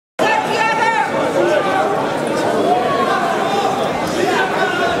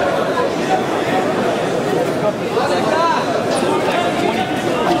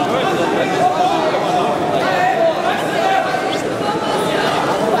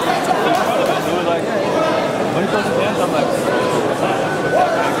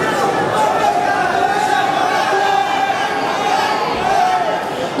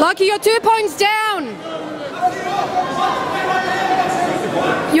2 points down.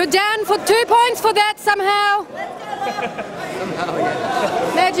 You're down for 2 points for that somehow. Somehow,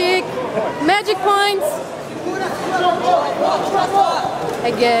 yeah. Magic. Magic points.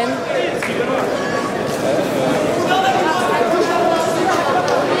 Again.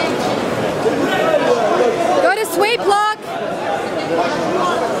 Go to sweep block.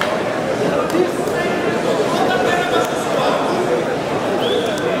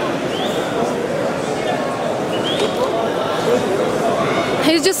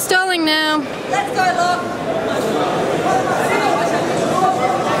 He's just stalling now. Let's go, look.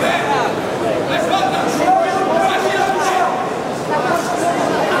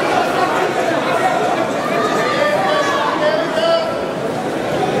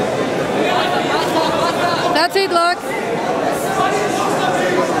 That's it, look.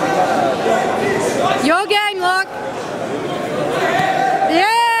 Your game, look.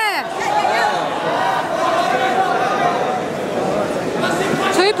 Yeah.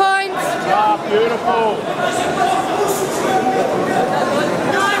 2 points. Ah, beautiful.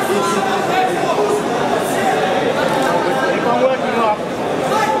 Keep on working up.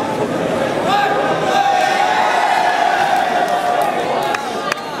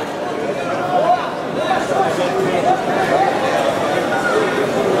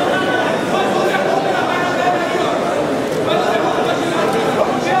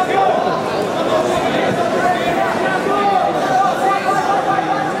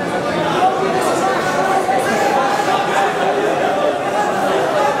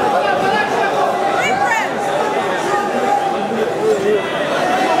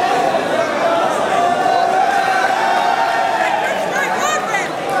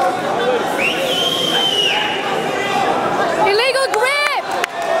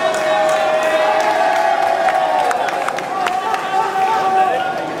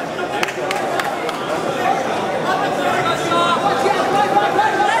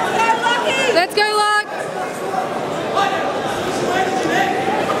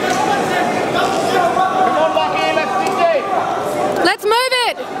 Let's move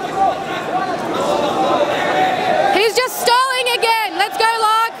it. He's just stalling again. Let's go,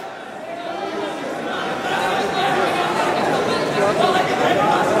 Locke.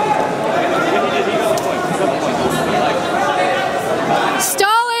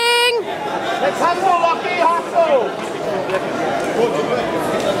 Stalling. Let's hustle, Lockie, hustle.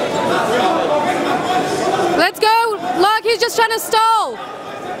 Let's go, Locke. He's just trying to stall.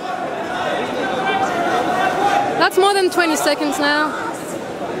 That's more than 20 seconds now.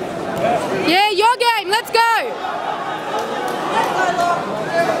 Yeah, your game. Let's go.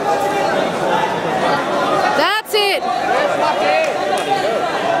 That's it.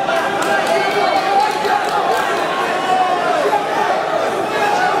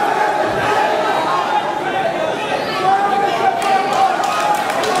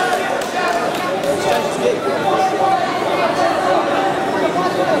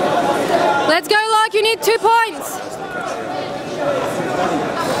 Let's go, Locke. You need 2 points.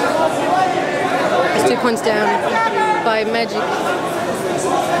 He's 2 points down by Magic.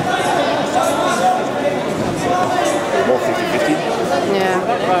 More 50-50. Yeah.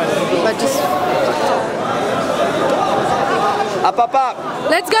 But just... Up, up, up.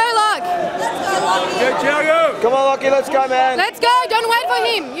 Let's go, Locke. Go, Thiago. Come on, Lockie, let's go, man. Let's go. Don't wait for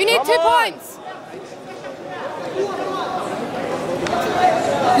him. You need Come 2 on. points.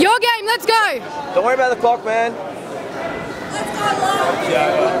 Your game. Let's go. Don't worry about the clock, man.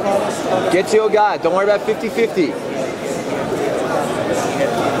 Get to your guard. Don't worry about 50-50.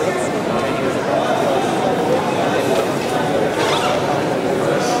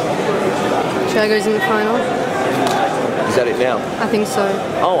 Thiago's in the final. Is that it now? I think so.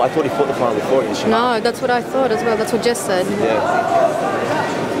 Oh, I thought he fought the final before. No, that's what I thought as well. That's what Jess said. Yeah.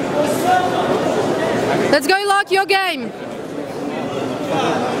 Let's go, Locke. Your game.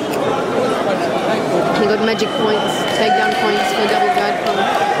 He got magic points, takedown points for double guard point.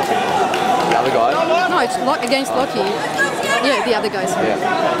 The other guy? No, it's against Lockie. Yeah, the other guys. Yeah.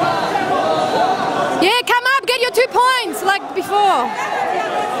 Yeah, come up, get your 2 points like before.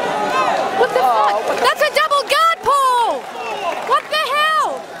 What the fuck? That's a double guard, Paul! What the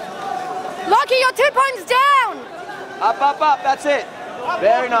hell? Lockie, you're 2 points down! Up, up, up. That's it.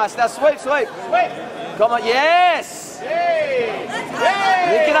 Very nice. Now sweep, sweep. Come on. Yes!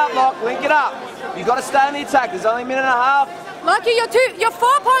 Link it up, Locke. Link it up. You've got to stay on the attack. There's only a minute and a half. Lockie, you're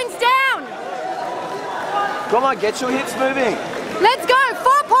 4 points down! Come on, get your hips moving. Let's go,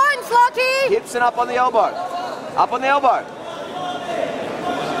 4 points, Lockie! Hips and up on the elbow. Up on the elbow.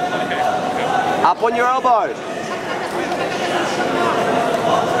 Up on your elbow.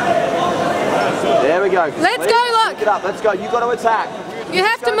 There we go. Let's go, look. Pick it up. Let's go. You got to attack. You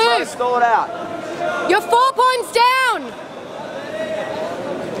have to move. Stall it out. You're 4 points down.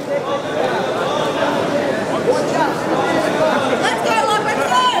 Let's go, Locke, let's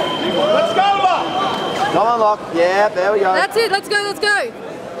go! Let's go, Locke! Come on, Locke. Yeah, there we go. That's it. Let's go. Let's go.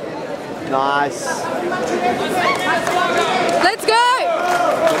 Nice. Let's go.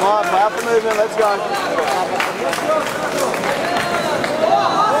 Come on, play up the movement. Let's go.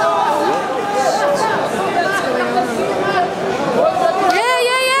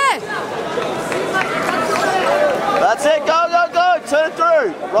 Yeah. That's it. Go, go, go. Turn it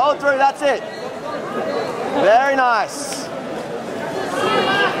through. Roll through. That's it. Very nice.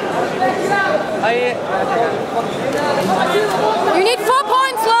 You need 4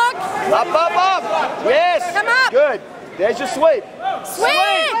 points, Locke. Up, up, up. Yes. Come up. Good. There's your sweep. Sweep.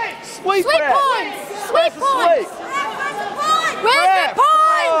 Sweep. Sweep Brett. points. Sweep Where's the points. sweep? Where's Brett, the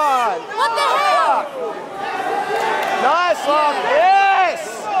points? come on. What the hell? Nice, Locke. Yeah.